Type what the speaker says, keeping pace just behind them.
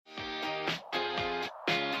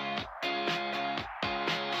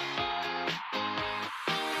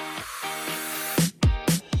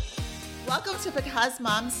to Because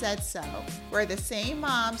Mom Said So. We're the same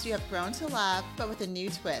moms you have grown to love, but with a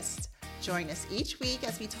new twist. Join us each week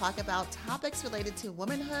as we talk about topics related to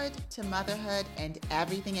womanhood, to motherhood, and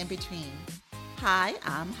everything in between. Hi,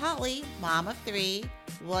 I'm Holly, mom of 3,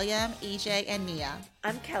 William, EJ, and Mia.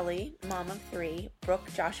 I'm Kelly, mom of 3,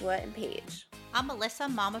 Brooke, Joshua, and Paige. I'm Melissa,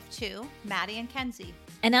 mom of 2, Maddie and Kenzie.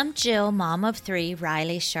 And I'm Jill, mom of 3,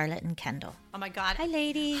 Riley, Charlotte, and Kendall. Oh my God. Hi,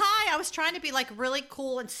 ladies. Hi, I was trying to be like really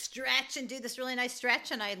cool and stretch and do this really nice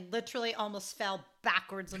stretch, and I literally almost fell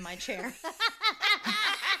backwards in my chair.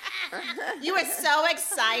 You were so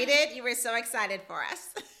excited. You were so excited for us.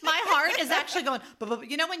 My heart is actually going,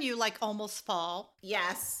 you know when you like almost fall?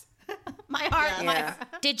 Yes. My heart. Yeah.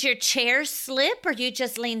 Did your chair slip or you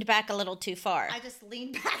just leaned back a little too far? I just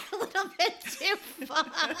leaned back a little bit too far.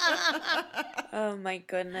 Oh my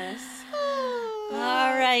goodness.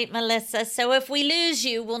 All right, Melissa. So if we lose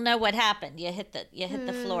you, we'll know what happened. You hit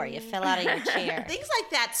the floor. You fell out of your chair. Things like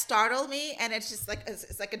that startle me, and it's just like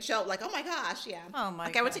it's like a joke. Like, oh my gosh, yeah. Oh my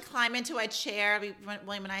Like I went to climb into a chair.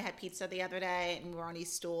 William and I had pizza the other day, and we were on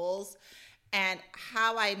these stools. And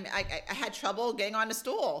how I had trouble getting on the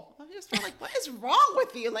stool. I just felt like, what is wrong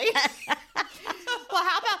with you, lady? Well,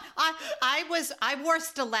 how about I wore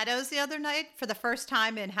stilettos the other night for the first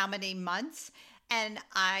time in how many months, and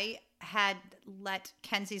I had let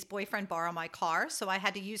Kenzie's boyfriend borrow my car, so I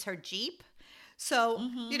had to use her Jeep. So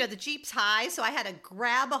you know the Jeep's high, so I had to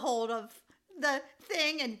grab a hold of the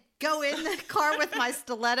thing and go in the car with my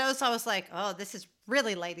stilettos. I was like, oh, this is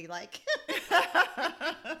really ladylike.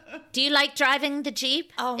 Do you like driving the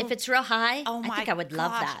Jeep? Oh, if it's real high? Oh my I think I would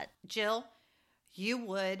love gosh. that. Jill, you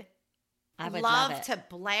would, I would love love it. to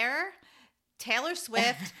blare Taylor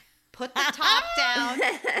Swift, put the top down.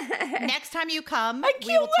 Next time you come,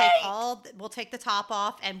 we'll take the top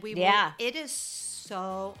off and we will. Yeah. It is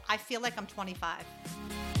so, I feel like I'm 25.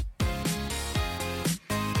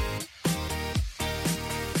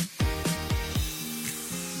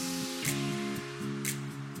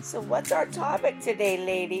 So what's our topic today,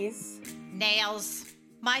 ladies? Nails,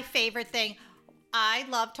 my favorite thing. I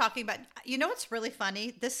love talking about, you know what's really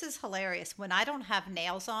funny? This is hilarious. When I don't have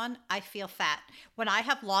nails on, I feel fat. When I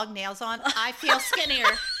have long nails on, I feel skinnier.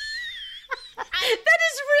 That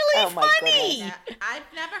is really Oh, my funny. goodness. I've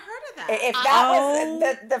never heard of that. If that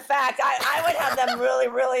was the fact, I would have them really,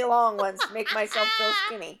 really long ones to make myself feel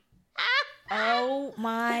skinny. Oh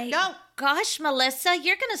my No. gosh, Melissa,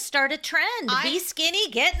 you're going to start a trend. Be skinny,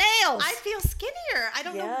 get nails. I feel skinnier. I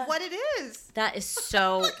don't know Yeah. what it is. That is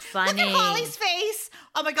so funny. Look at Holly's face.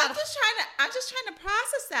 Oh my God. I'm just trying to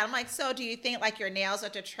process that. I'm like, so do you think like your nails are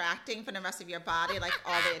detracting from the rest of your body? Like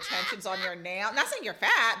all the attention's on your nail? Not saying you're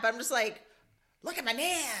fat, but I'm just like, look at my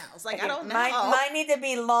nails. Like, I don't know. Mine need to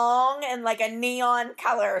be long and like a neon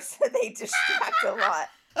color so they distract a lot.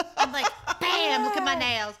 I'm like, bam, look at my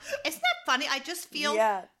nails. Isn't that funny? I just feel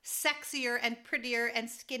Yeah. sexier and prettier and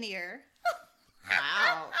skinnier.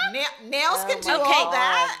 Wow. Nails can do Okay. all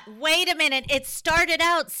that? Wait a minute. It started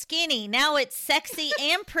out skinny. Now it's sexy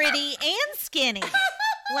and pretty and skinny.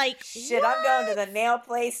 Like, Shit, I'm going to the nail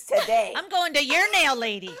place today. I'm going to your nail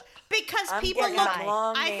lady. Because I'm people getting look,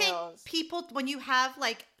 long I nails. think people, when you have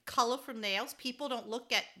like colorful nails, people don't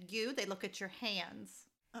look at you, they look at your hands.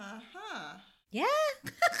 Uh-huh. Yeah.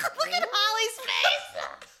 Look at Holly's face.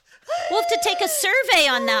 We'll have to take a survey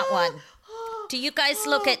on that one. Do you guys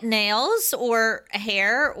look at nails or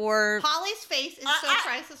hair or... Holly's face is so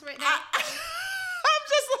priceless right now.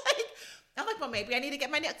 I'm like, well, maybe I need to get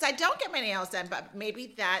my nails. I don't get my nails done, but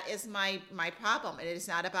maybe that is my problem. It is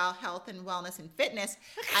not about health and wellness and fitness.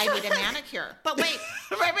 I need a manicure. But wait,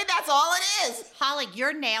 Maybe that's all it is. Holly,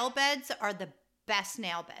 your nail beds are the best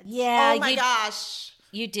nail beds. Yeah, Oh my gosh.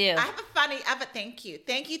 you do. Thank you.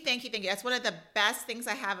 That's one of the best things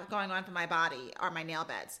I have going on for my body are my nail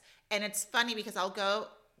beds. And it's funny because I'll go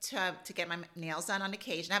to get my nails done on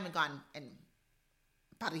occasion. I haven't gone in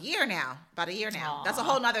about a year now. Aww. That's a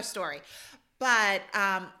whole nother story. But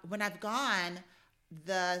when I've gone,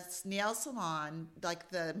 the nail salon, like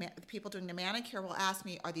the people doing the manicure will ask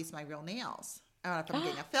me, are these my real nails? I don't know if I'm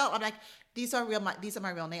getting a fill. I'm like, these are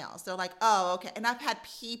my real nails. They're like, oh, okay. And I've had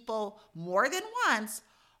people more than once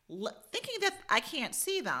thinking that I can't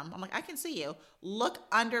see them. I'm like, I can see you. Look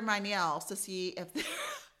under my nails to see if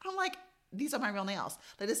I'm like, these are my real nails.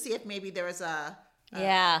 Let us see if maybe there is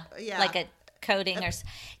like a coating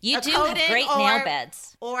you do coating have great nail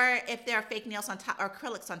beds. Or if there are fake nails on top or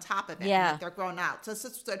acrylics on top of it. Yeah. Like they're grown out. So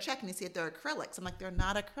they're checking to see if they're acrylics. I'm like, they're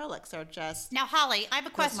not acrylics. They're just... Now, Holly, I have a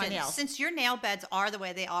Those are my question. nails. Since your nail beds are the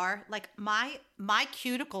way they are, like my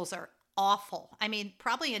cuticles are awful. I mean,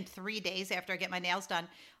 probably in 3 days after I get my nails done,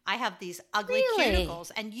 I have these ugly Really?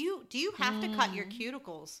 cuticles. And do you have to cut your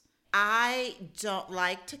cuticles? I don't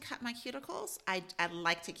like to cut my cuticles. I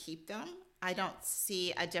like to keep them. I don't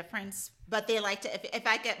see a difference, but they like to. If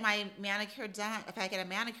I get my manicure done, if I get a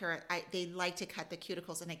manicure, they like to cut the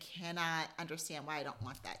cuticles, and I cannot understand why I don't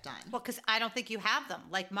want that done. Well, because I don't think you have them.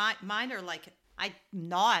 Like mine are like, I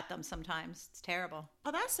gnaw at them sometimes. It's terrible.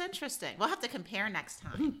 Oh, that's interesting. We'll have to compare next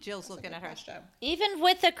time. Jill's looking at her. Even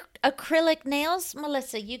with acrylic nails,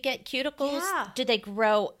 Melissa, you get cuticles. Yeah. Do they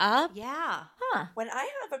grow up? Yeah. Huh. When I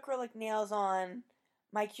have acrylic nails on,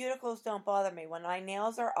 my cuticles don't bother me. When my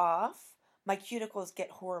nails are off, my cuticles get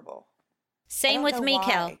horrible. Same with me,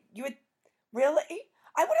 Kel. You would really?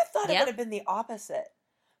 I would have thought it Yep. would have been the opposite.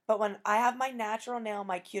 But when I have my natural nail,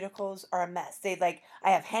 my cuticles are a mess. I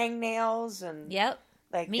have hangnails and Yep.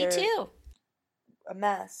 like Me they're too. a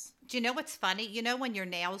mess. Do you know what's funny? You know when your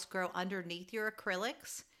nails grow underneath your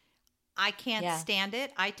acrylics? I can't Yeah. stand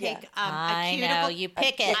it. I take I a cuticle. know. You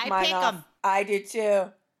pick it. I mine pick off. 'em. I do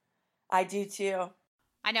too. I do too.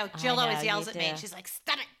 I know. Jill I always know, yells you at me. do. She's like,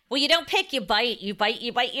 "Stop it!" Well, you don't pick, you bite. You bite,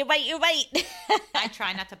 you bite, you bite, you bite. I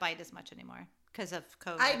try not to bite as much anymore because of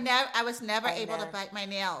COVID. I was never I able to know. bite my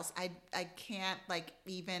nails. I can't like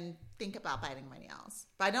even think about biting my nails.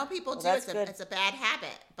 But I know people do. that's good. It's a bad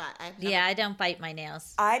habit. But I've never, Yeah, I don't bite my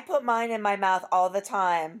nails. I put mine in my mouth all the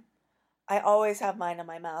time. I always have mine in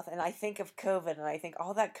my mouth, and I think of COVID, and I think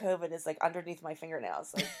all that COVID is like underneath my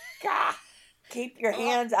fingernails. Like, gah, keep your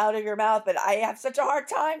hands out of your mouth. But I have such a hard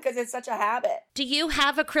time because it's such a habit. Do you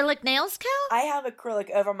have acrylic nails, Kel? I have acrylic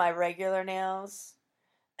over my regular nails,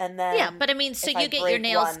 and then Yeah, but I mean, so if I you get your break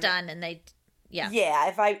nails one- done and they, yeah.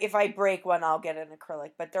 Yeah, if I break one, I'll get an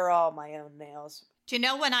acrylic, but they're all my own nails. Do you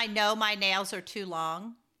know when I know my nails are too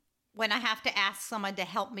long? When I have to ask someone to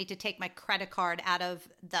help me to take my credit card out of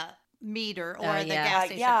the meter or Oh, the yeah. gas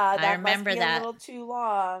station. Yeah, that remember must be that. a little too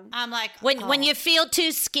long. I'm like, When oh. you feel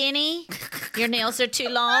too skinny, your nails are too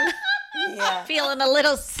long. Yeah. Feeling a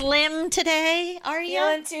little slim today, are you?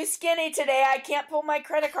 Feeling too skinny today. I can't pull my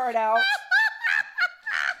credit card out.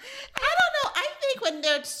 I don't know. I think when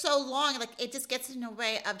they're so long, like it just gets in the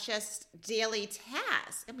way of just daily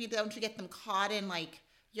tasks. I mean, don't you get them caught in like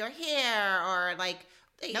your hair or like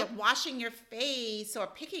Nope. washing your face or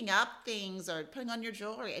picking up things or putting on your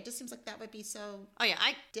jewelry? It just seems like that would be so Oh yeah,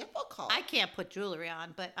 difficult. I can't put jewelry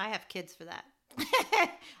on, but I have kids for that.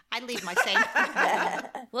 I leave my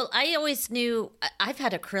safe. Well, I always knew I've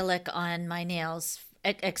had acrylic on my nails,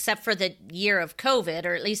 except for the year of COVID,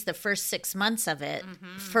 or at least the first 6 months of it,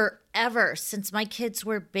 forever since my kids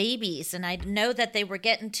were babies. And I'd know that they were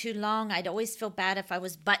getting too long. I'd always feel bad if I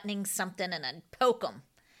was buttoning something and I'd poke them.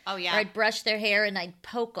 Oh Or yeah. I'd brush their hair and I'd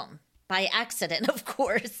poke them by accident, of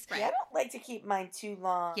course. Yeah, I don't like to keep mine too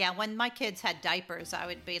long. Yeah, when my kids had diapers, I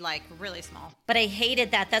would be like really small. But I hated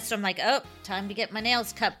that. That's when I'm like, oh, time to get my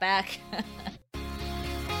nails cut back.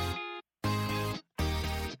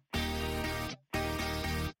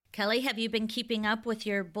 Kelly, have you been keeping up with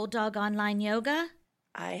your Bulldog online yoga?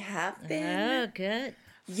 I have been. Oh, good.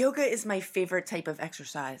 Yoga is my favorite type of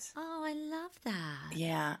exercise. Oh, I love that.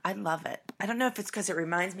 Yeah, I love it. I don't know if it's because it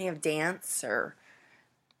reminds me of dance or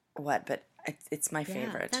what, but it's my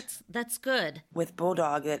favorite. That's good. With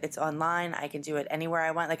Bulldog, that it's online. I can do it anywhere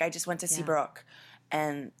I want. Like I just went to see Brooke,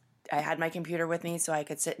 and I had my computer with me so I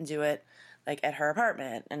could sit and do it, like at her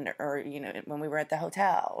apartment, or when we were at the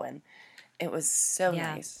hotel, and it was so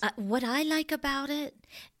nice. What I like about it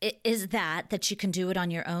is that you can do it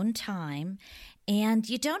on your own time, and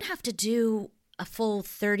you don't have to do a full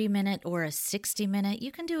 30-minute or a 60-minute.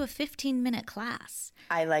 You can do a 15-minute class.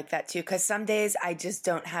 I like that too, because some days I just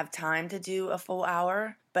don't have time to do a full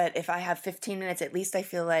hour. But if I have 15 minutes, at least I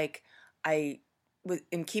feel like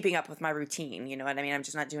in keeping up with my routine. You know what I mean? I'm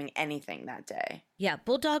just not doing anything that day. Yeah,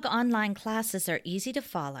 Bulldog online classes are easy to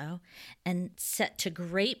follow and set to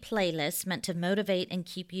great playlists meant to motivate and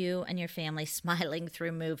keep you and your family smiling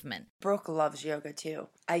through movement. Brooke loves yoga too.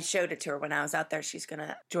 I showed it to her when I was out there. She's going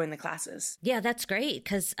to join the classes. Yeah, that's great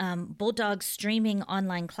because Bulldog streaming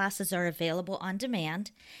online classes are available on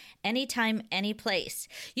demand anytime, any place.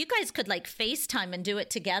 You guys could like FaceTime and do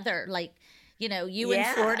it together, like, you in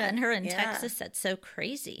Florida and her in Texas. That's so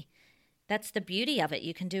crazy. That's the beauty of it.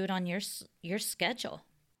 You can do it on your schedule.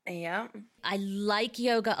 Yeah. I like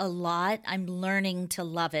yoga a lot. I'm learning to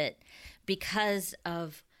love it because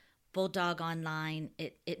of Bulldog Online.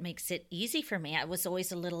 It makes it easy for me. I was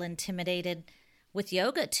always a little intimidated with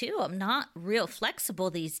yoga too. I'm not real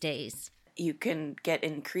flexible these days. You can get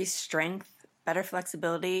increased strength, better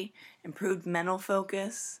flexibility, improved mental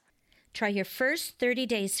focus. Try your first 30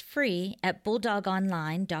 days free at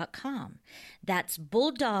bulldogonline.com. That's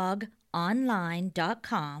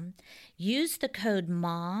bulldogonline.com. Use the code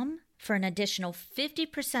MOM for an additional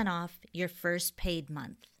 50% off your first paid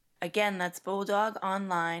month. Again, that's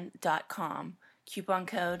bulldogonline.com. Coupon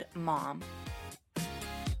code MOM.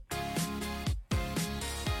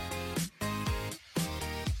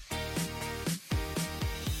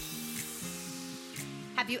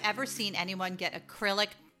 Have you ever seen anyone get acrylic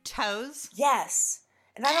toes? Yes.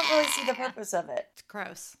 And I don't really see the purpose of it. It's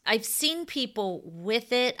gross. I've seen people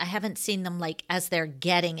with it. I haven't seen them like as they're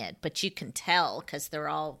getting it, but you can tell because they're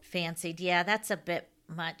all fancied. Yeah, that's a bit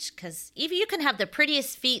much because even you can have the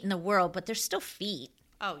prettiest feet in the world, but they're still feet.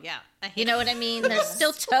 Oh, yeah. You know what I mean? There's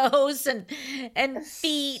still toes and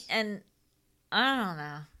feet and I don't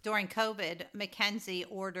know. During COVID, Mackenzie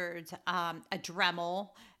ordered a Dremel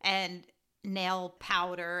and nail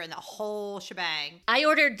powder and the whole shebang. I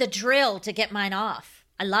ordered the drill to get mine off.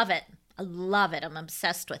 I love it. I love it. I'm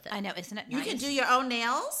obsessed with it. I know, isn't it You nice? can do your own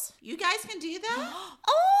nails? You guys can do that?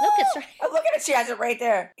 Look, it's right. Oh, look at it. She has it right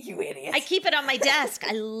there. You idiot. I keep it on my desk.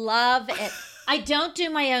 I love it. I don't do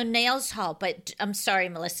my own nails, Hall, but I'm sorry,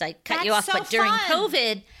 Melissa, I cut you off. That's so But during fun.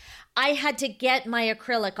 COVID, I had to get my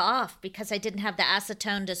acrylic off because I didn't have the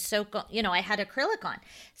acetone to soak on. You know, I had acrylic on.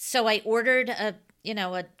 So I ordered a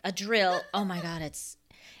drill. Oh my God, it's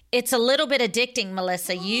a little bit addicting,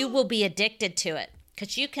 Melissa. You will be addicted to it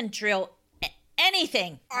because you can drill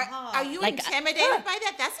anything. Are you Like, intimidated by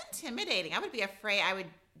that? That's intimidating. I would be afraid I would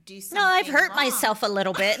do something No, I've hurt wrong. myself a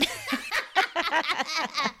little bit.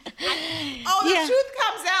 Oh, the Yeah. truth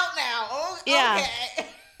comes out now. Oh, Yeah. okay.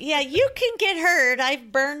 Yeah, you can get hurt.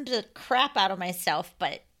 I've burned the crap out of myself,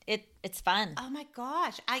 but it's fun. Oh my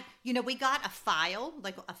gosh. We got a file,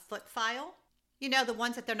 like a foot file. You know, the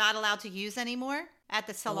ones that they're not allowed to use anymore at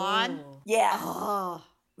the salon. Yeah. Oh,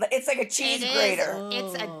 It's like a cheese grater.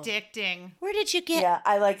 It's addicting. Where did you get? Yeah,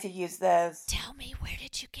 I like to use those. Tell me, where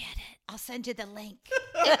did you get it? I'll send you the link.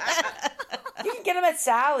 You can get them at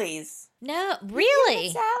Sally's. No, really?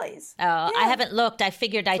 At Sally's. Oh, I Yeah. haven't looked. I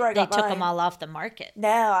figured That's where I they got took mine. them all off the market. No,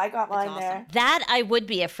 I got mine awesome. there. That I would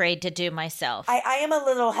be afraid to do myself. I am a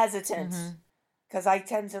little hesitant because I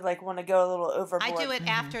tend to like want to go a little overboard. I do it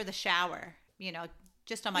after the shower,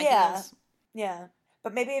 just on my Yeah. heels. Yeah.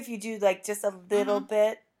 But maybe if you do like just a little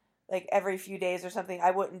bit, like every few days or something,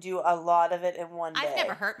 I wouldn't do a lot of it in one day. I've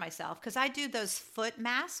never hurt myself because I do those foot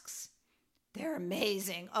masks. They're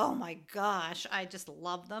amazing. Oh my gosh. I just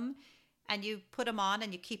love them. And you put them on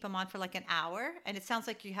and you keep them on for like an hour. And it sounds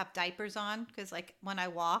like you have diapers on because like when I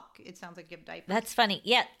walk, it sounds like you have diapers. That's funny.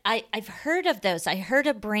 Yeah, I've heard of those. I heard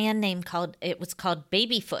a brand name called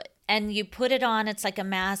Babyfoot. And you put it on, it's like a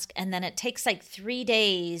mask, and then it takes like 3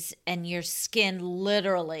 days and your skin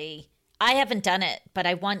literally. I haven't done it, but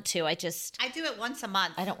I want to. I do it once a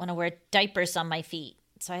month. I don't want to wear diapers on my feet,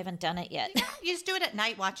 so I haven't done it yet. You just do it at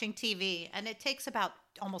night watching TV. And it takes about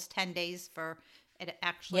almost 10 days for it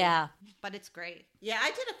actually. Yeah. But it's great. Yeah,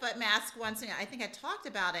 I did a foot mask once, and I think I talked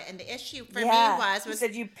about it. And the issue for Yeah. me You was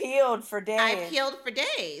said you peeled for days. I peeled for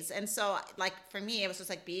days, and so like for me, it was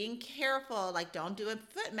just like being careful. Like, don't do a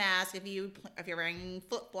foot mask if you're wearing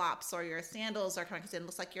flip flops or your sandals are coming because it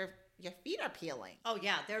looks like your feet are peeling. Oh,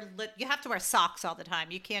 yeah. You have to wear socks all the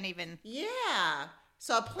time. You can't even. Yeah.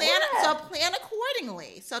 So plan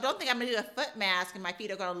accordingly. So don't think I'm gonna do a foot mask and my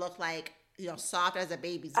feet are gonna look like soft as a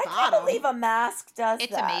baby's I bottom. can't believe a mask does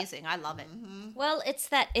It's that. amazing. I love it. Well, it's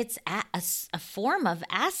a form of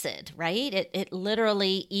acid, right? It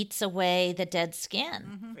literally eats away the dead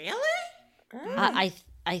skin. Really? I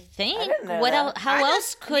think. I didn't know What that. else? How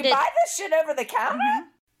else could you it? buy this shit over the counter?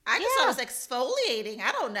 I just thought it was exfoliating.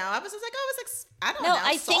 I don't know. I was just like, I don't No, know.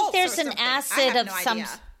 I think salts there's or an something. I acid have of no idea.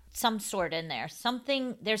 some sort in there.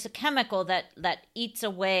 There's a chemical that eats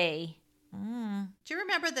away. Do you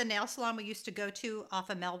remember the nail salon we used to go to off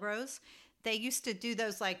of Melrose? They used to do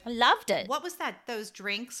those like, I loved it. what was that? Those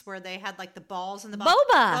drinks where they had like the balls in the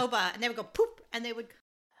Boba. and they would go poop, and they would.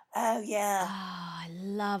 Oh, yeah. Oh, I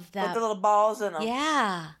love With that. the little balls in them.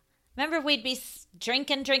 Yeah. Remember, we'd be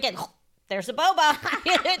drinking. There's a boba.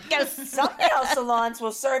 It goes. Some nail salons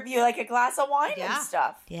will serve you like a glass of wine Yeah. and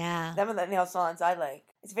stuff. Yeah. Some of the nail salons I like.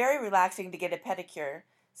 It's very relaxing to get a pedicure.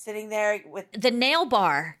 Sitting there with The nail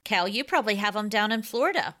bar, Cal, you probably have them down in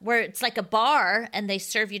Florida, where it's like a bar and they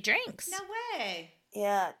serve you drinks. No way.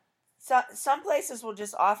 Yeah. So, some places will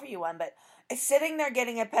just offer you one, but sitting there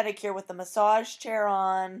getting a pedicure with the massage chair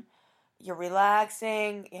on, You're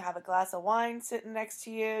relaxing. You have a glass of wine sitting next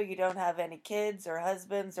to you. You don't have any kids or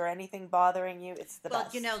husbands or anything bothering you. It's the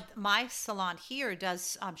best. Well, my salon here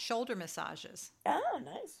does shoulder massages. Oh,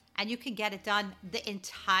 nice. And you can get it done the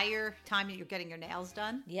entire time that you're getting your nails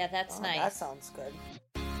done. Yeah, that's nice. That sounds good.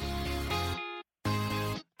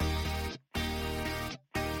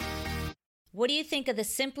 What do you think of the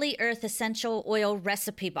Simply Earth Essential Oil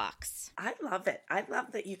Recipe Box? I love it. I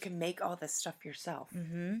love that you can make all this stuff yourself.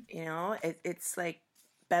 Mm-hmm. You know, it's like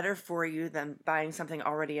better for you than buying something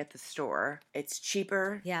already at the store. It's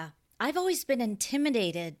cheaper. Yeah. I've always been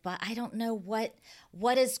intimidated, but I don't know what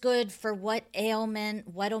is good for what ailment,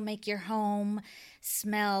 what'll make your home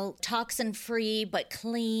smell toxin-free but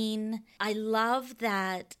clean. I love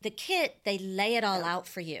that the kit, they lay it all out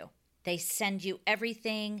for you. They send you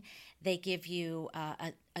everything. They give you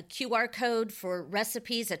a QR code for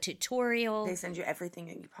recipes, a tutorial. They send you everything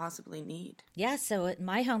that you possibly need. Yeah, so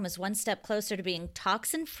my home is one step closer to being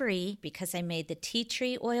toxin-free because I made the tea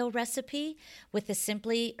tree oil recipe with the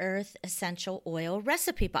Simply Earth Essential Oil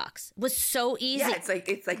Recipe Box. It was so easy. Yeah,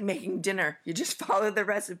 it's like making dinner. You just follow the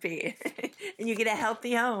recipe and you get a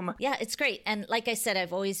healthy home. Yeah, it's great. And like I said,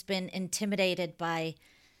 I've always been intimidated by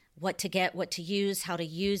what to get, what to use, how to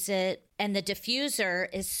use it. And the diffuser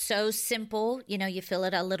is so simple. You know, you fill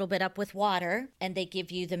it a little bit up with water and they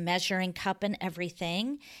give you the measuring cup and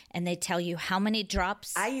everything. And they tell you how many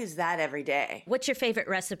drops. I use that every day. What's your favorite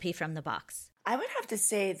recipe from the box? I would have to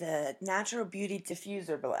say the Natural Beauty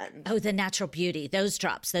Diffuser blend. Oh, the Natural Beauty, those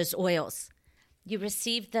drops, those oils. You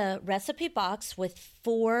receive the recipe box with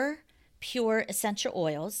 4 pure essential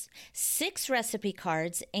oils, 6 recipe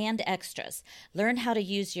cards, and extras. Learn how to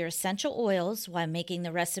use your essential oils while making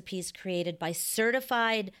the recipes created by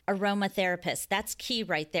certified aromatherapists. That's key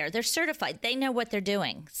right there. They're certified. They know what they're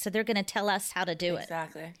doing, so they're going to tell us how to do it.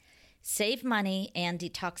 Exactly. Save money and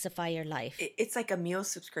detoxify your life. It's like a meal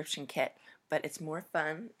subscription kit, but it's more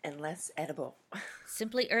fun and less edible.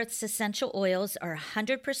 Simply Earth's essential oils are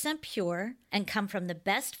 100% pure and come from the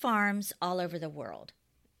best farms all over the world.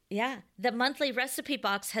 Yeah, the monthly recipe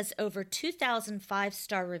box has over 2,000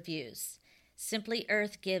 5-star reviews. Simply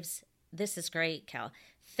Earth gives, this is great, Cal,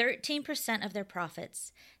 13% of their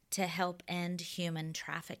profits to help end human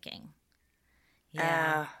trafficking.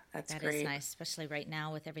 Yeah, that's that great. is nice, especially right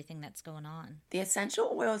now with everything that's going on. The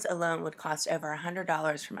essential oils alone would cost over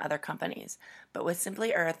 $100 from other companies. But with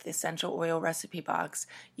Simply Earth, the essential oil recipe box,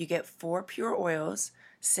 you get 4 pure oils,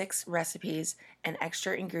 6 recipes, and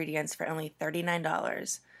extra ingredients for only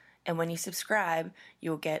 $39. And when you subscribe,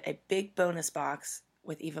 you'll get a big bonus box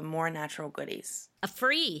with even more natural goodies.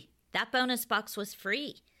 That bonus box was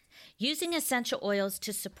free. Using essential oils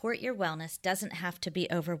to support your wellness doesn't have to be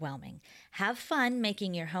overwhelming. Have fun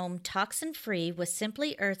making your home toxin-free with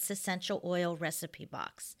Simply Earth's Essential Oil Recipe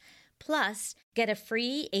Box. Plus, get a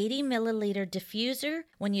free 80-milliliter diffuser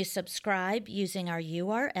when you subscribe using our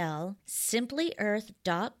URL,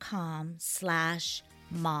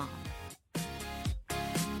 simplyearth.com/mom.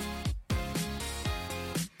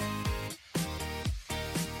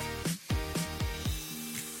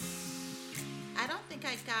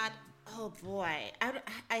 Oh boy,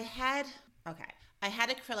 I had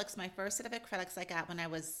acrylics. My first set of acrylics I got when I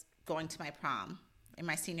was going to my prom in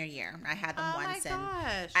my senior year. I had them once, and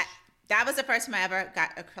that was the first time I ever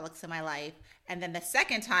got acrylics in my life. And then the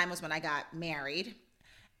second time was when I got married.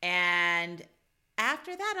 And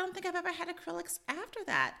after that, I don't think I've ever had acrylics after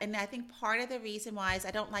that. And I think part of the reason why is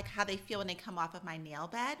I don't like how they feel when they come off of my nail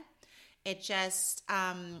bed. It just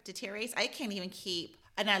deteriorates. I can't even keep.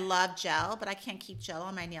 And I love gel, but I can't keep gel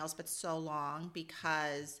on my nails but so long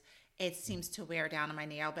because it seems to wear down on my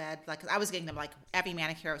nail bed. Like I was getting them like every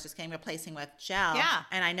manicure I was just getting replacing with gel. Yeah.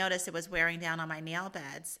 And I noticed it was wearing down on my nail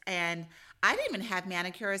beds. And I didn't even have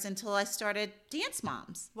manicures until I started Dance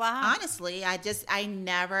Moms. Wow. Honestly, I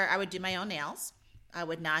would do my own nails. I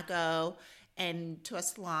would not go to a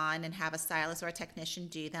salon and have a stylist or a technician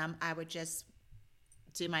do them. I would just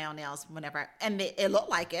do my own nails whenever, and it looked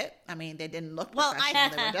like it. I mean, they didn't look professional.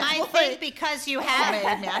 I think because you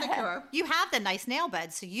have manicure, you have the nice nail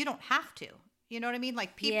beds, so you don't have to. You know what I mean?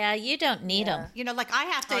 Like people. Yeah, you don't need them. You know, like I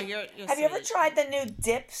have to. You're Have you ever tried the new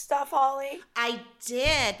dip stuff, Holly? I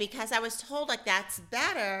did because I was told like that's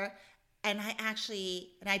better, and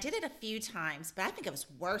I did it a few times, but I think it was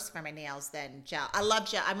worse for my nails than gel. I love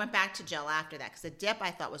gel. I went back to gel after that because the dip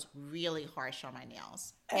I thought was really harsh on my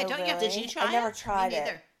nails. Yeah, don't you? Did you try it? I never tried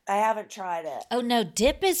it. I haven't tried it. Oh, no,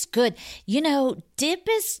 dip is good. You know,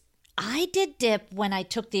 I did dip when I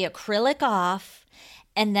took the acrylic off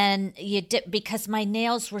and then you dip because my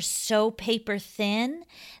nails were so paper thin.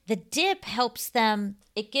 The dip helps them,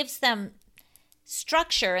 it gives them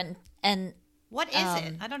structure And What is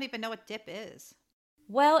it? I don't even know what dip is.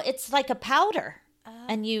 well, it's like a powder.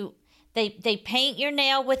 And they paint your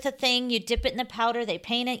nail with a thing, you dip it in the powder, they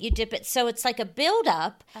paint it, you dip it. So it's like a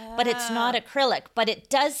buildup, but it's not acrylic. But it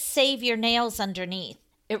does save your nails underneath.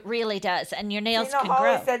 It really does. And your nails can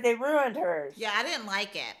Holly grow. said they ruined hers. Yeah, I didn't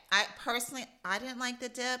like it. I didn't like the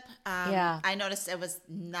dip. Yeah. I noticed it was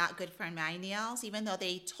not good for my nails, even though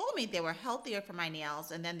they told me they were healthier for my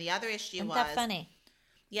nails. And then the other issue Isn't was that funny?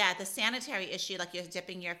 Yeah, the sanitary issue, like you're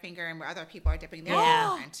dipping your finger in where other people are dipping their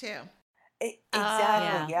Yeah. finger in too. Exactly.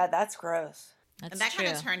 Yeah. Yeah, that's gross. That's And that true.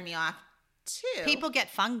 kind of turned me off too. People get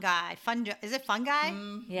fungi. Is it fungi?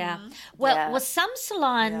 Yeah. Well, Yeah. some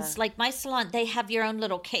salons, Yeah. like my salon, they have your own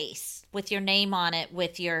little case with your name on it,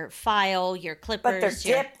 with your file, your clippers. But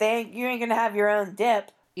their dip, you ain't gonna have your own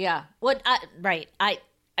dip. Yeah. Right.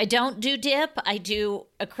 I don't do dip. I do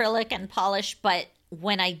acrylic and polish, but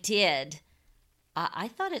when I did, I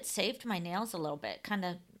thought it saved my nails a little bit. Kind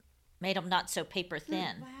of made them not so paper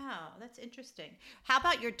thin. Wow, that's interesting. How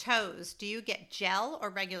about your toes? Do you get gel or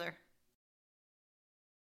regular?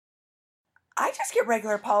 I just get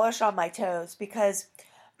regular polish on my toes because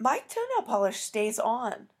my toenail polish stays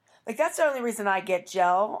on. Like, that's the only reason I get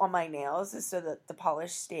gel on my nails is so that the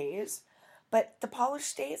polish stays. But the polish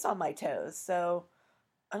stays on my toes, so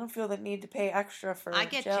I don't feel the need to pay extra for I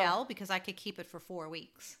get gel because I could keep it for 4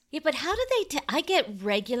 weeks. Yeah, but how do they? I get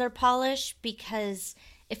regular polish because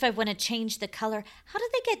if I want to change the color, how do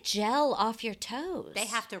they get gel off your toes? They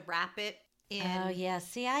have to wrap it in. Oh yeah.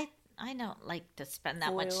 See, I don't like to spend that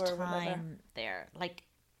Foil much or whatever. time there. Like,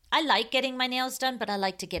 I like getting my nails done, but I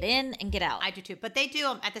like to get in and get out. I do too, but they do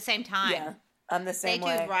them at the same time. Yeah, I'm the same do,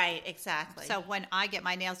 way. Right, exactly. So when I get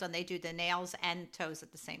my nails done, they do the nails and toes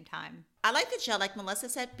at the same time. I like the gel, like Melissa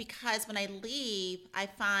said, because when I leave, I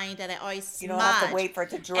find that I always smudge. You don't have to wait for it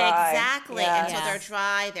to dry. Exactly. Yeah. Until Yes. they're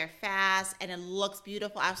dry, they're fast, and it looks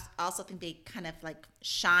beautiful. I also think they kind of like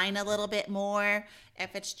shine a little bit more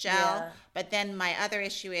if it's gel. Yeah. But then my other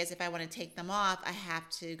issue is if I want to take them off, I have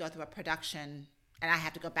to go through a production and I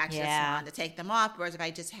have to go back to the Yeah. salon to take them off. Whereas if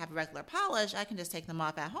I just have regular polish, I can just take them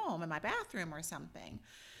off at home in my bathroom or something.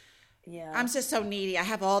 Yeah. I'm just so needy. I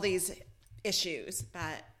have all these issues,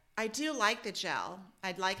 but I do like the gel.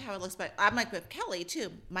 I like how it looks, but I'm like with Kelly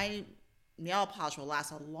too. My nail polish will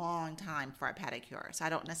last a long time for a pedicure, so I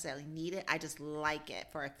don't necessarily need it. I just like it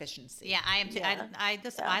for efficiency. Yeah, I am too. Yeah.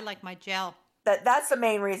 I like my gel. That's the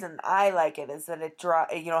main reason I like it is that it dry.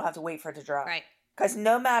 You don't have to wait for it to dry. Right. Because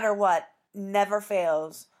no matter what, never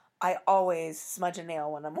fails. I always smudge a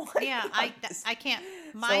nail when I'm like, Yeah, I can't.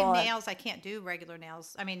 My salon. nails, I can't do regular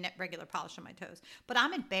nails. I mean, regular polish on my toes. But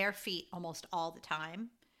I'm in bare feet almost all the time.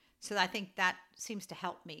 So I think that seems to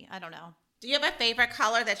help me. I don't know. Do you have a favorite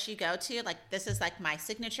color that you go to? Like, this is like my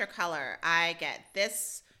signature color. I get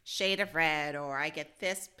this shade of red, or I get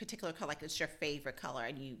this particular color. Like, it's your favorite color,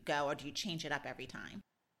 and you go, or do you change it up every time?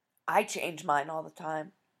 I change mine all the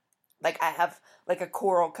time. Like I have like a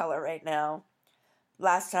coral color right now.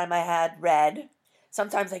 Last time I had red.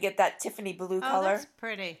 Sometimes I get that Tiffany blue Oh, color. that's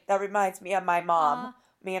pretty. That reminds me of my mom. Aw.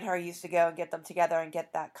 Me and her used to go and get them together and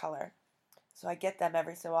get that color. So I get them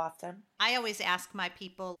every so often. I always ask my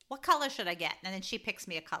people, what color should I get? And then she picks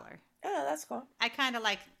me a color. Yeah, that's cool. I kind of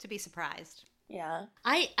like to be surprised. Yeah.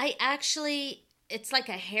 I actually, it's like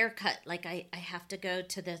a haircut. Like I have to go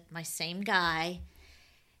to my same guy.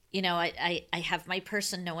 You know, I have my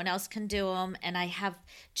person, no one else can do them. And I have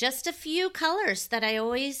just a few colors that I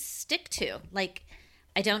always stick to. Like,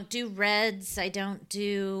 I don't do reds. I don't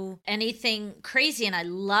do anything crazy. And I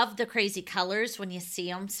love the crazy colors when you see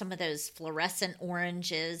them. Some of those fluorescent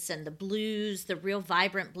oranges and the blues, the real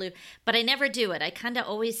vibrant blue. But I never do it. I kind of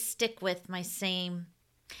always stick with my same.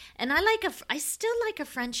 And I still like a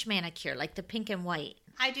French manicure, like the pink and white.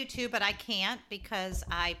 I do too, but I can't because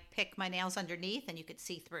I pick my nails underneath and you could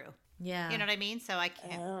see through. Yeah. You know what I mean? So I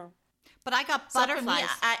can't. Oh. But I got So for me, butterflies.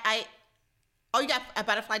 Oh, you got a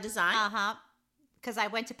butterfly design? Uh-huh. Because I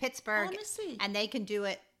went to Pittsburgh let me see. and they can do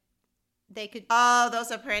it. They could. Oh,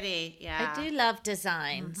 those are pretty. Yeah. I do love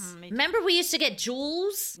designs. me too. Remember we used to get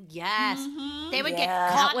jewels? Yes. They would get Yeah.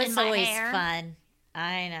 caught That was in my always hair. fun.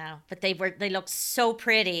 I know. But they looked so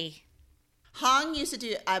pretty. Hong used to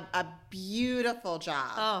do a beautiful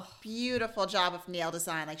job. Oh. Beautiful job of nail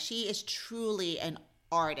design. Like, she is truly an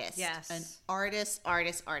artist. Yes. An artist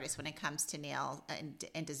when it comes to nail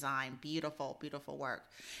and design. Beautiful, beautiful work.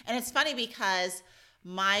 And it's funny because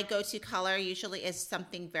my go-to color usually is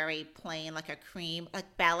something very plain, like a cream,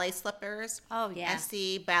 like ballet slippers. Oh, yeah. I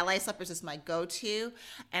see ballet slippers is my go-to.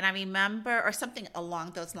 And I remember, or something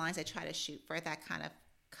along those lines, I try to shoot for that kind of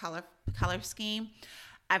color scheme.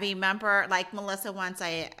 I remember, like Melissa, once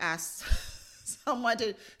I asked someone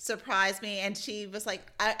to surprise me, and she was like,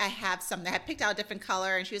 I have something. I had picked out a different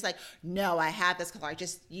color, and she was like, no, I have this color. I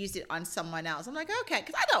just used it on someone else. I'm like, okay,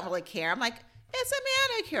 because I don't really care. I'm like, it's a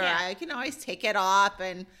manicure. Yeah. I can always take it off,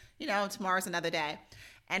 and, tomorrow's another day.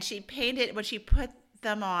 And she painted, when she put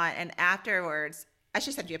them on, and afterwards, I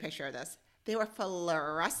should send you a picture of this. They were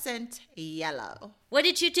fluorescent yellow. What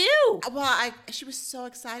did you do? Well, she was so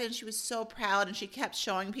excited, and she was so proud, and she kept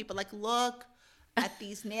showing people, like, look at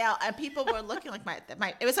these nails. And people were looking like my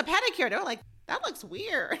it was a pedicure. They were like, that looks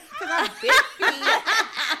weird. Because I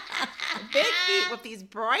have big feet with these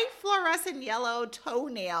bright fluorescent yellow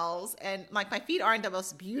toenails. And, like, my feet aren't the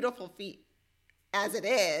most beautiful feet as it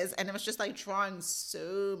is. And it was just, like, drawing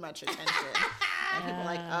so much attention. And people were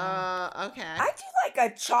like, oh, okay. I do like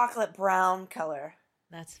a chocolate brown color.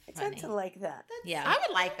 That's I funny. tend to like that. Yeah. I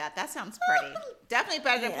would like that. That sounds pretty. Definitely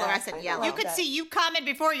better than Yeah, fluorescent I yellow. You could see you coming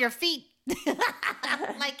before your feet. Yes.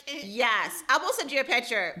 I will send you a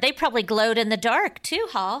picture. They probably glowed in the dark too,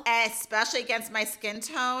 Hall. Especially against my skin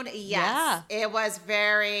tone. Yes. Yeah. It was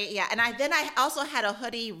very, And I also had a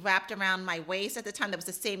hoodie wrapped around my waist at the time that was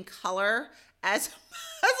the same color as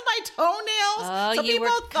my toenails. Oh, So you were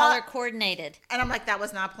people color coordinated. And I'm like, that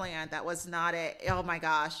was not planned. That was not it. Oh my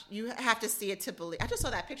gosh. You have to see it to believe. I just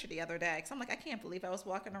saw that picture the other day. Because I'm like, I can't believe I was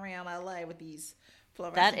walking around LA with these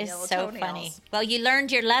fluorescent That is yellow so toenails. funny. Well, you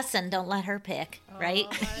learned your lesson. Don't let her pick, right?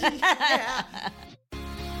 Yeah.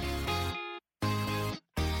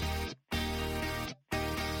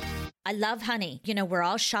 I love honey. We're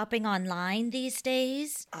all shopping online these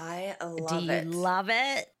days. I love Do it. you love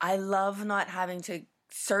it? I love not having to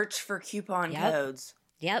search for coupon codes.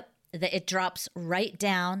 Yep. It drops right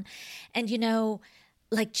down. And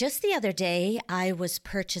like just the other day, I was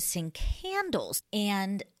purchasing candles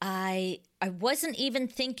and I wasn't even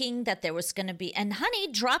thinking that there was going to be, and honey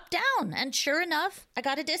dropped down. And sure enough, I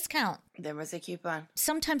got a discount. There was a coupon.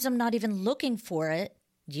 Sometimes I'm not even looking for it.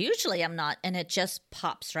 Usually I'm not. And it just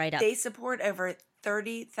pops right up. They support over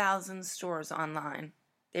 30,000 stores online.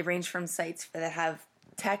 They range from sites that have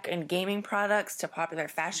tech and gaming products to popular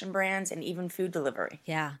fashion brands and even food delivery.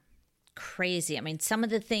 Yeah. Crazy. I mean, some of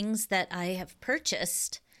the things that I have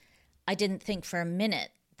purchased, I didn't think for a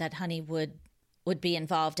minute that honey would be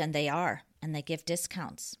involved, and they are, and they give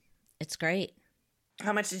discounts. It's great.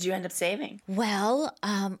 How much did you end up saving? Well,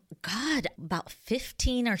 God, about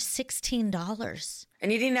 $15 or $16.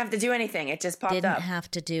 And you didn't have to do anything. It just popped Didn't up. have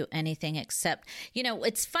to do anything except,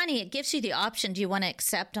 it's funny. It gives you the option. Do you want to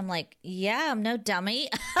accept? I'm like, yeah, I'm no dummy.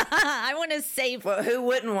 I want to save. Well, who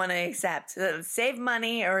wouldn't want to accept? Save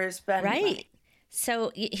money or spend Right. money.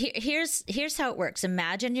 So here's how it works.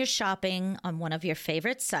 Imagine you're shopping on one of your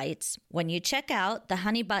favorite sites. When you check out, the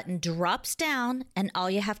honey button drops down and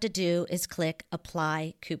all you have to do is click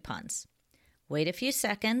apply coupons. Wait a few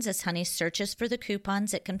seconds as Honey searches for the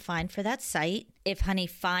coupons it can find for that site. If Honey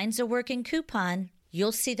finds a working coupon,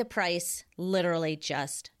 you'll see the price literally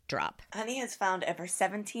just drop. Honey has found over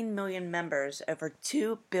 17 million members, over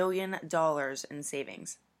 $2 billion in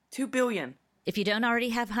savings. $2 billion. If you don't already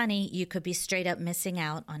have Honey, you could be straight up missing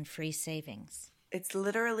out on free savings. It's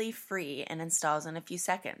literally free and installs in a few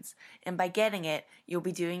seconds. And by getting it, you'll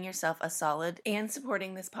be doing yourself a solid and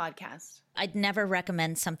supporting this podcast. I'd never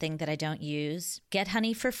recommend something that I don't use. Get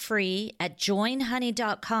Honey for free at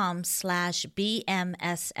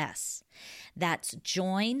joinhoney.com/BMSS. That's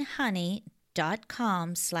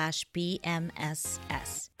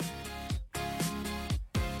joinhoney.com/BMSS.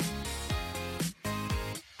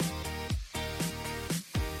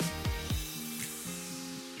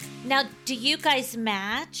 Now, do you guys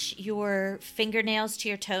match your fingernails to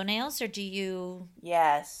your toenails, or do you?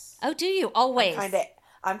 Yes. Oh, do you? Always.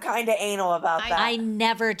 I'm kind of anal about that. I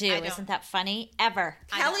never do. don't. Isn't that funny? Ever.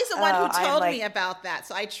 Kelly's the one who I'm told like- me about that.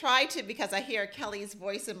 So I try to, because I hear Kelly's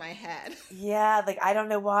voice in my head. Yeah, like I don't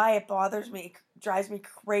know why it bothers me. It drives me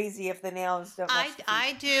crazy if the nails don't. match the-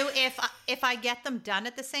 I do. If I get them done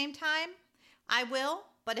at the same time, I will.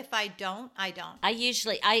 But if I don't, I don't. I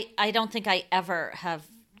usually, I don't think I ever have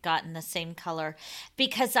gotten the same color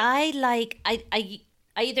because I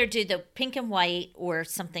either do the pink and white or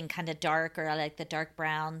something kind of dark, or I like the dark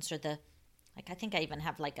browns or I think I even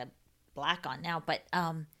have like a black on now, but,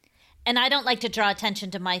 and I don't like to draw attention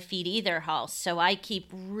to my feet either, House. So I keep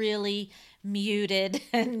really muted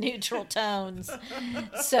and neutral tones.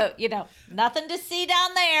 So, nothing to see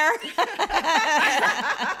down there.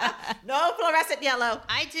 No fluorescent yellow.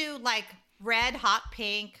 I do like red, hot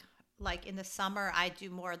pink, like in the summer, I do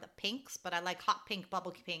more of the pinks, but I like hot pink,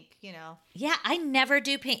 bubble pink, Yeah, I never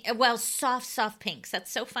do pink. Well, soft pinks.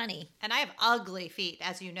 That's so funny. And I have ugly feet,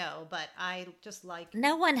 as you know, but I just like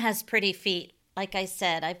No one has pretty feet. Like I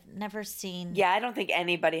said, I've never seen. Yeah, I don't think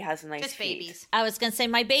anybody has nice just feet. babies. I was going to say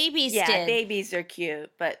my babies Yeah, did. babies are cute,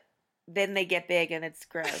 but then they get big and it's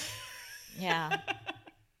gross. Yeah.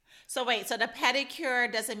 So wait, so the pedicure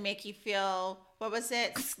doesn't make you feel, what was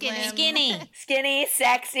it? Skinny. Skinny,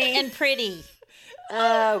 sexy. And pretty.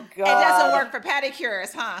 Oh, God. It doesn't work for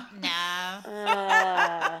pedicures, huh?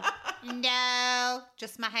 No. No.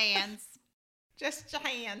 Just my hands. Just your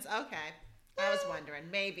hands. Okay. I was wondering,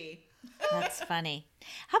 maybe. That's funny.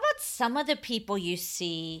 How about some of the people you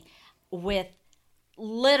see with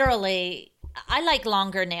literally, I like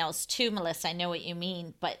longer nails too, Melissa. I know what you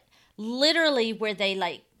mean, but literally where they're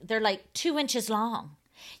like 2 inches long.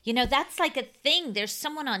 That's like a thing. There's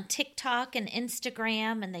someone on TikTok and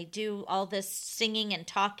Instagram, and they do all this singing and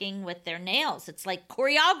talking with their nails. It's like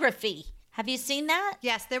choreography. Have you seen that?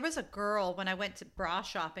 Yes, there was a girl when I went to bra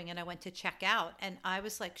shopping and I went to check out, and I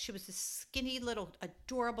was like, she was this skinny little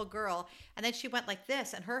adorable girl, and then she went like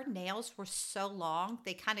this, and her nails were so long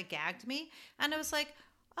they kind of gagged me, and I was like,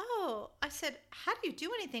 oh, I said, how do you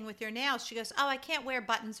do anything with your nails? She goes, oh, I can't wear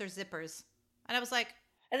buttons or zippers. And I was like,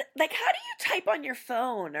 like, how do you type on your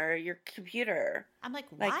phone or your computer? I'm like,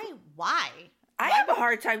 Like, why? I have a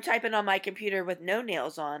hard time typing on my computer with no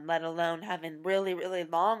nails on, let alone having really, really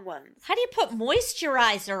long ones. How do you put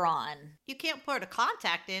moisturizer on? You can't put a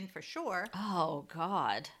contact in for sure. Oh,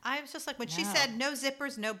 God. I was just like, when she No. said no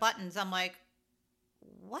zippers, no buttons, I'm like,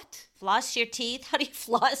 what? Floss your teeth? How do you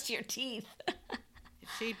floss your teeth?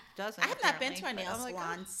 She doesn't. I have not been to a apparently, nail but I'm like,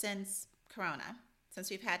 salon since Corona, since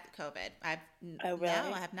we've had COVID. Oh, really?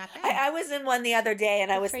 No, I have not been. I was in one the other day,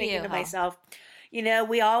 and I Good was for thinking you, to huh? myself,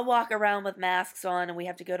 we all walk around with masks on, and we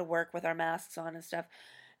have to go to work with our masks on and stuff,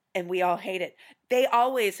 and we all hate it. They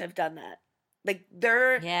always have done that. Like,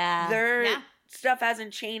 their Yeah. stuff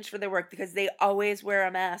hasn't changed for their work because they always wear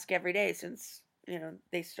a mask every day since,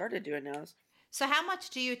 they started doing nails. So how much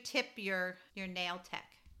do you tip your nail tech?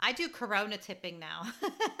 I do Corona tipping now.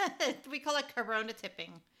 We call it Corona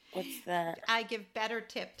tipping. What's that? I give better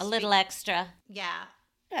tips. A little extra. Yeah.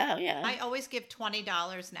 Oh, yeah. I always give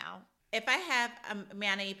 $20 now. If I have a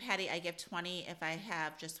mani-pedi, I give 20. If I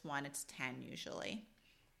have just one, it's 10 usually.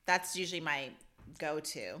 That's usually my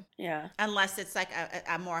go-to. Yeah. Unless it's like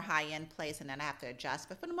a more high-end place and then I have to adjust.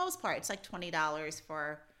 But for the most part, it's like $20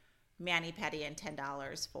 for mani-pedi and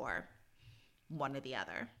 $10 for one or the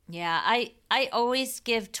other. Yeah, I always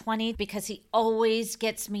give 20 because he always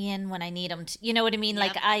gets me in when I need him. You know what I mean?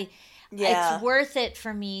 Yep. Like Yeah. it's worth it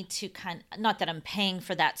for me to not that I'm paying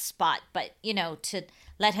for that spot, but to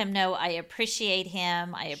let him know I appreciate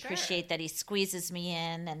him. I appreciate that he squeezes me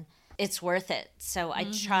in, and it's worth it. So I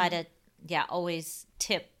try to, always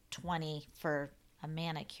tip 20 for a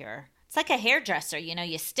manicure. It's like a hairdresser,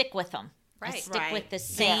 you stick with them. I Right. stick Right. with the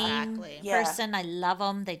same Exactly. Yeah. person. I love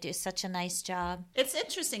them. They do such a nice job. It's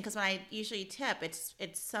interesting because when I usually tip, it's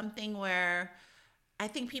something where I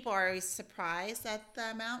think people are always surprised at the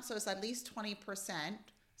amount. So it's at least 20%.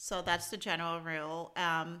 So that's the general rule.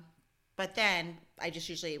 But then I just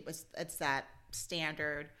usually it's that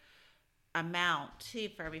standard amount too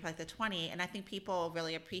for every like the 20, and I think people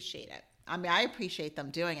really appreciate it. I mean, I appreciate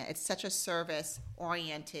them doing it. It's such a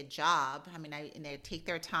service-oriented job. I mean, and they take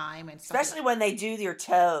their time and stuff. Especially when they do your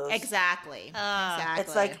toes. Exactly. Exactly.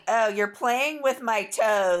 It's like, oh, you're playing with my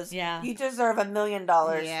toes. Yeah. You deserve $1 million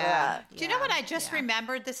for Yeah. that. Do you know what I just Yeah.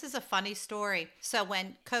 remembered? This is a funny story. So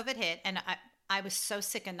when COVID hit and I was so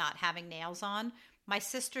sick of not having nails on, my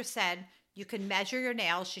sister said, you can measure your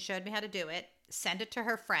nails. She showed me how to do it. Send it to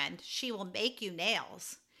her friend. She will make you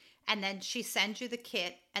nails. And then she sends you the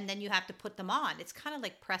kit, and then you have to put them on. It's kind of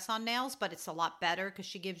like press-on nails, but it's a lot better because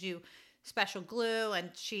she gives you special glue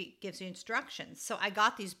and she gives you instructions. So I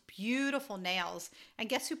got these beautiful nails, and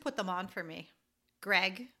guess who put them on for me?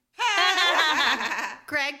 Greg.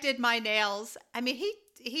 Greg did my nails. I mean,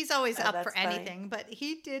 he's always up for that's funny. anything, but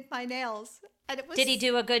he did my nails. And it was Did he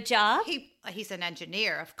do a good job? He's an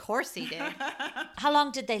engineer. Of course he did. How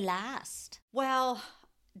long did they last? Well,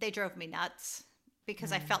 they drove me nuts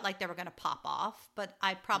because I felt like they were going to pop off, but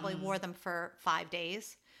I probably wore them for 5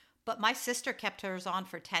 days. But my sister kept hers on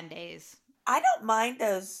for 10 days. I don't mind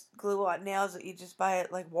those glue-on nails that you just buy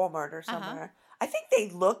at like Walmart or somewhere. I think they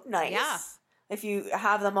look nice Yeah. if you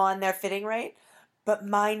have them on there fitting right, but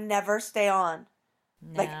mine never stay on.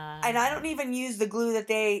 Like, and I don't even use the glue that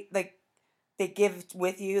they give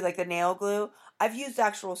with you, like the nail glue. I've used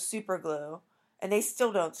actual super glue, and they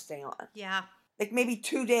still don't stay on. Yeah. Like maybe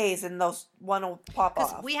 2 days and those one will pop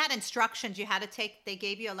Because off. we had instructions. You had to take. They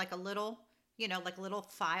gave you like a little, like a little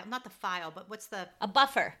file. Not the file, but what's the A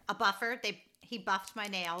buffer. a buffer? He buffed my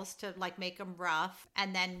nails to like make them rough,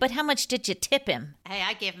 and then. But how much did you tip him? Hey,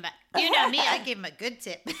 I gave him you know me. I gave him a good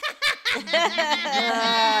tip.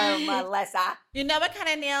 Oh, Melissa. You know what kind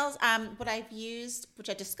of nails? What I've used, which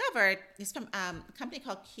I discovered, is from a company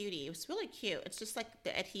called Cutie. It was really cute. It's just like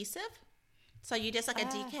the adhesive. So you just like a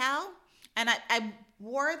decal. And I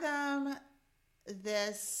wore them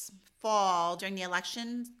this fall during the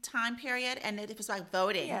election time period, and it was like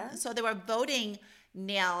voting. Yeah. So they were voting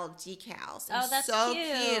nail decals. It Oh, was that's so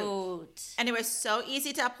cute. And it was so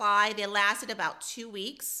easy to apply. They lasted about 2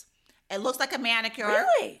 weeks. It looks like a manicure.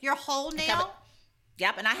 Really? Your whole nail.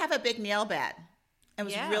 Yep, and I have a big nail bed. It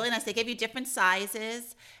was Yeah. really nice. They give you different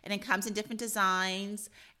sizes, and it comes in different designs.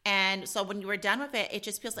 And so when you were done with it, it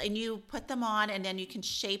just feels like, and you put them on, and then you can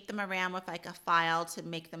shape them around with like a file to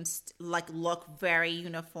make them look very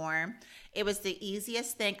uniform. It was the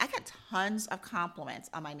easiest thing. I got tons of compliments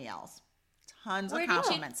on my nails. Tons of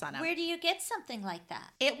compliments on them. Where do you get something like that?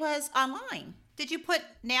 It was online. Did you put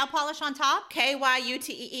nail polish on top?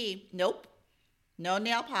 Kyuttee. Nope. No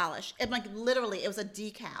nail polish. It like literally, it was a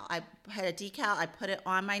decal. I had a decal. I put it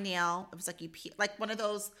on my nail. It was like like one of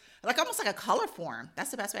those, like almost like a color form.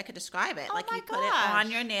 That's the best way I could describe it. Oh like my you put it gosh.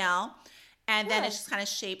 on your nail, and then it's just kind of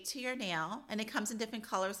shaped to your nail, and it comes in different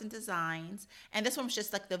colors and designs. And this one was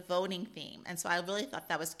just like the voting theme, and so I really thought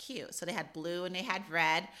that was cute. So they had blue and they had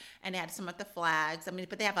red, and they had some of the flags. I mean,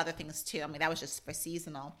 but they have other things too. I mean, that was just for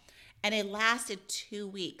seasonal, and it lasted 2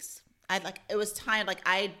 weeks. It was time, like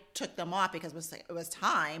I took them off because it was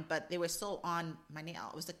time, but they were still on my nail.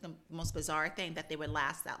 It was like the most bizarre thing that they would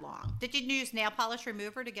last that long. Did you use nail polish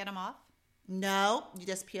remover to get them off? No, you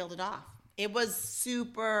just peeled it off. It was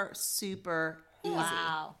super, super easy.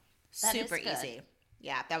 Wow. That is Super good. easy.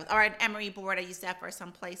 Yeah, that was, or an emery board I used that for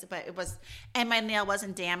some place, but it was, and my nail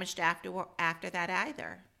wasn't damaged after that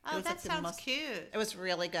either. Oh, It was that like the sounds most- cute. It was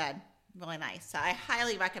really good, really nice. So I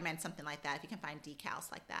highly recommend something like that if you can find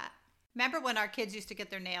decals like that. Remember when our kids used to get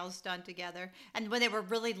their nails done together? And when they were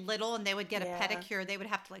really little and they would get Yeah. a pedicure, they would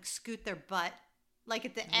have to like scoot their butt like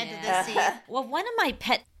at the end of Yeah. the seat. Well, one of my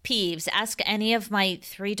pet peeves, ask any of my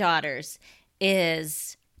 3 daughters,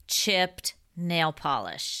 is chipped nail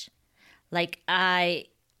polish. Like I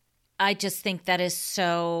just think that is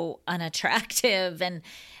so unattractive and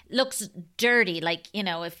looks dirty. Like,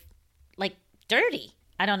 dirty.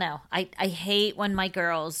 I don't know. I hate when my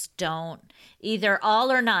girls don't, either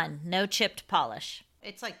all or none, no chipped polish.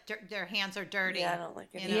 It's like their hands are dirty. Yeah, I don't like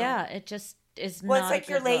it. you know? Yeah, it just is Well, not. it's like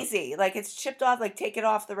a you're good look. lazy. Like it's chipped off. Like take it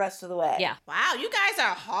off the rest of the way. Yeah. Wow, you guys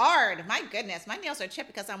are hard. My goodness, my nails are chipped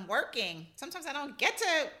because I'm working. Sometimes I don't get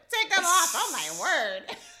to take them off. Oh my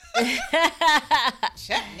word.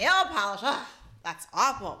 Chipped nail polish. Oh, that's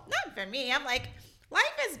awful. Not for me. I'm like, life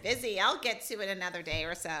is busy. I'll get to it another day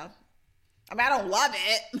or so. I mean, I don't love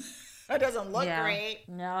it. It doesn't look Yeah. great.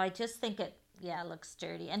 No, I just think it looks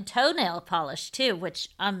dirty. And toenail polish too, which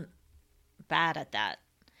I'm bad at that.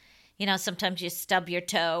 Sometimes you stub your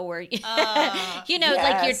toe or like your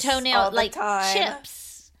Yes, all toenail the like time.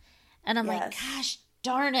 chips. And I'm like, Yes. gosh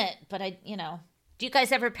darn it. But do you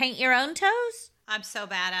guys ever paint your own toes? I'm so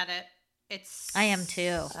bad at it. It's I am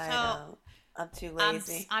too. I So- know. I'm too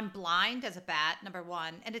lazy. I'm blind as a bat, number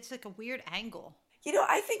one, and it's like a weird angle.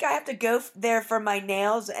 I think I have to go there for my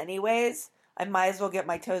nails anyways. I might as well get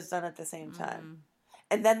my toes done at the same time.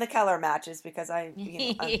 And then the color matches because I'm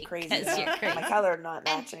crazy. 'Cause you're crazy. My color not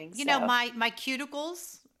matching. You know, my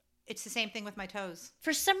cuticles, it's the same thing with my toes.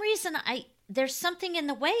 For some reason there's something in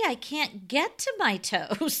the way I can't get to my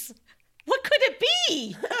toes. What could it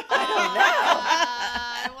be?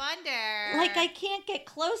 I wonder. Like I can't get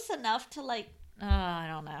close enough to I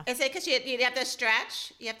don't know. Is it because you have to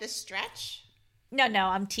stretch? You have to stretch? No,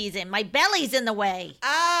 I'm teasing. My belly's in the way. Oh.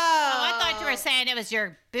 I thought you were saying it was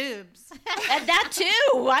your boobs. And that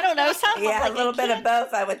too. I don't know. Something yeah, like a little bit of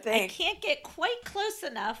both, I would I think. can't get quite close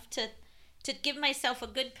enough to give myself a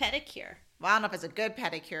good pedicure. Well, I don't know if it's a good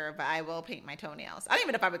pedicure, but I will paint my toenails. I don't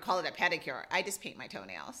even know if I would call it a pedicure. I just paint my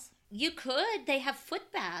toenails. You could. They have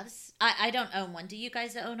foot baths. I don't own one. Do you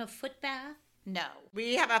guys own a foot bath? No.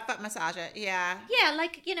 We have a foot massager. Yeah. Yeah,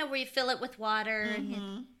 like, where you fill it with water.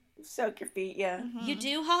 And Soak your feet, yeah. you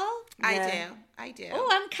do, Hall? Yeah. I do. Oh,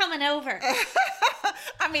 I'm coming over.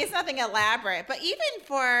 I mean, it's nothing elaborate, but even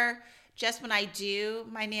for just when I do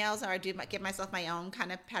my nails or I do give myself my own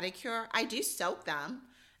kind of pedicure, I do soak them.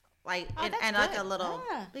 Like, that's and like good. a little,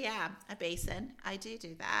 Ah. a basin. I do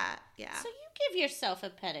that. Yeah. So you give yourself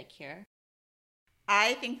a pedicure.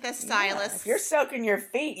 I think the Yeah, stylists. if you're soaking your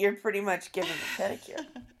feet, you're pretty much giving a pedicure.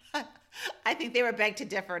 I think they were begged to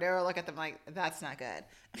differ. They were looking at them like, that's not good.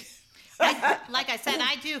 Like I said,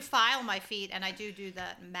 I do file my feet, and I do the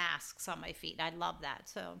masks on my feet. I love that.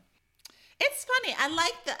 So It's funny.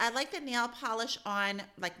 I like the nail polish on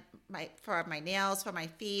like for my nails, for my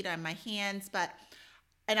feet, on my hands,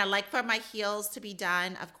 and I like for my heels to be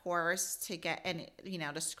done, of course, to get and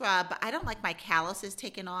to scrub. But I don't like my calluses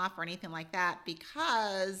taken off or anything like that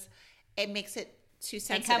because it makes it too They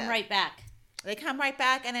sensitive. come right back. They come right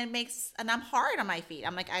back, and I'm hard on my feet.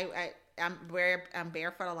 I'm like I'm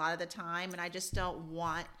barefoot a lot of the time, and I just don't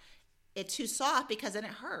want it too soft because then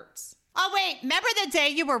it hurts. oh wait, remember the day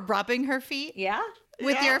you were rubbing her feet Yeah.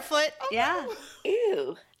 with your foot? Yeah.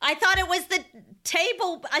 Ew. I thought it was the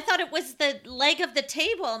table. I thought it was the leg of the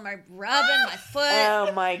table. I'm like rubbing my foot.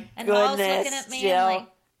 Oh my And Paul's goodness, looking at me Jill. and like,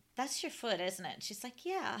 that's your foot, isn't it? She's like,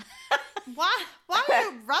 yeah. Why are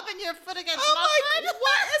you rubbing your foot against Oh my my foot? God,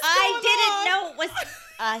 what is I going on? didn't know it was.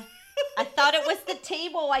 I thought it was the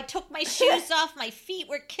table. I took my shoes off. My feet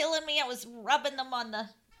were killing me. I was rubbing them on the.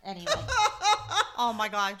 Anyway. Oh my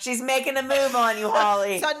God. She's making a move on you,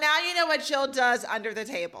 Holly. So now you know what Jill does under the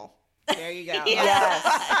table. There you go. Yes.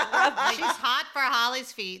 She's hot for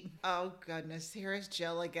Holly's feet. Oh goodness, here is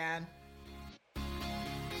Jill again.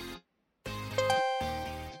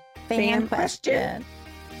 Fan question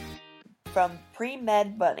from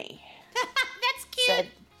Pre-Med Bunny. That's cute. Said,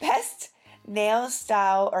 best nail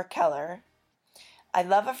style or color. I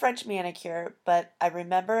love a French manicure, but I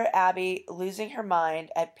remember Abby losing her mind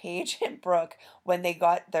at Paige and Brooke when they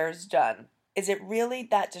got theirs done. Is it really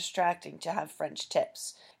that distracting to have French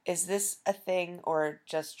tips? Is this a thing or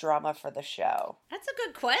just drama for the show? That's a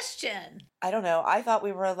good question. I don't know. I thought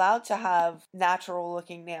we were allowed to have natural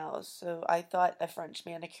looking nails. So I thought a French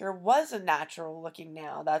manicure was a natural looking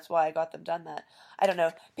nail. That's why I got them done that. I don't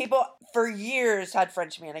know. People for years had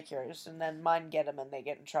French manicures and then mine get them and they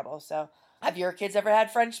get in trouble. So have your kids ever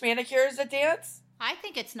had French manicures at dance? I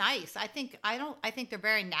think it's nice. I think they're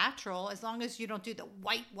very natural as long as you don't do the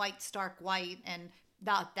white, stark white and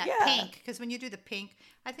that Yeah. pink. Because when you do the pink,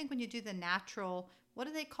 I think when you do the natural, what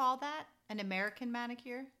do they call that? An American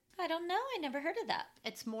manicure? I don't know. I never heard of that.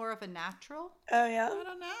 It's more of a natural. Oh, yeah? I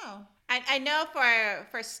don't know. I know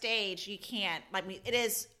for stage you can't. I mean, it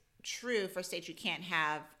is true for stage you can't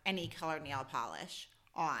have any color nail polish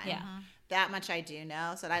on. Yeah. That much I do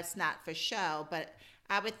know. So that's not for show, but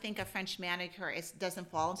I would think a French manicure doesn't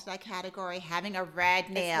fall into that category. Having a red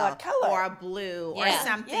nail not color. or a blue or Yeah.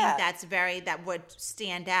 something Yeah. that would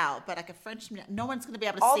stand out. But like a French, no one's going to be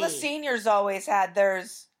able to All see. the seniors always had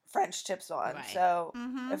theirs French tips on. Right. So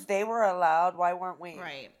if they were allowed, why weren't we?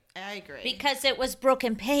 Right. I agree. Because it was Brooke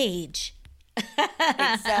and Paige.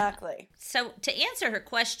 Exactly. So to answer her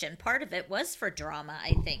question, part of it was for drama,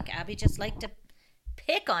 I think. Abby just liked to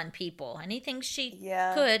pick on people. Anything she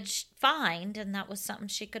Yeah. could find, and that was something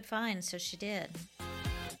she could find, so she did.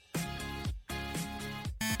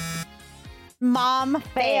 Mom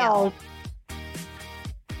failed.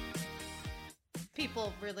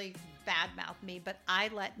 People really badmouth me, but I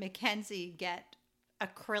let Mackenzie get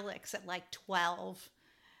acrylics at like 12.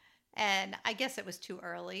 And I guess it was too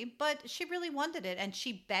early, but she really wanted it. And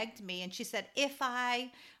she begged me and she said, I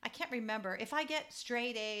can't remember, if I get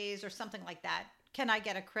straight A's or something like that, can I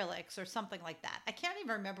get acrylics or something like that? I can't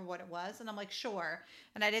even remember what it was. And I'm like, sure.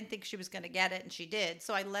 And I didn't think she was going to get it. And she did.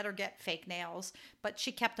 So I let her get fake nails, but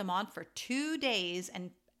she kept them on for 2 days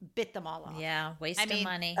and bit them all off. Yeah, waste of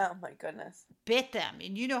money. Oh, my goodness. Bit them.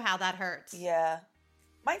 And you know how that hurts. Yeah.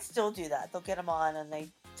 Might still do that. They'll get them on and they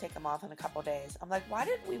take them off in a couple days. I'm like, why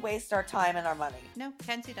didn't we waste our time and our money? No,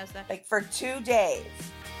 Kenzie does that. Like, for 2 days.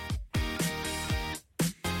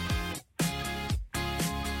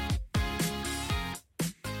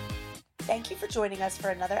 Thank you for joining us for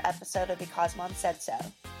another episode of Because Mom Said So.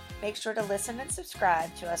 Make sure to listen and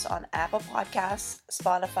subscribe to us on Apple Podcasts,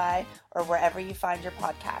 Spotify, or wherever you find your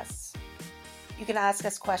podcasts. You can ask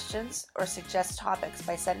us questions or suggest topics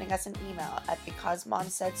by sending us an email at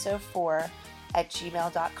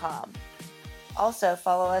becausemomsaidso4@gmail.com. Also,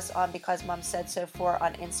 follow us on Because Mom Said So 4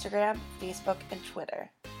 on Instagram, Facebook, and Twitter.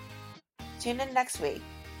 Tune in next week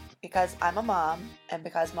because I'm a mom and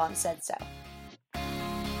because Mom said so.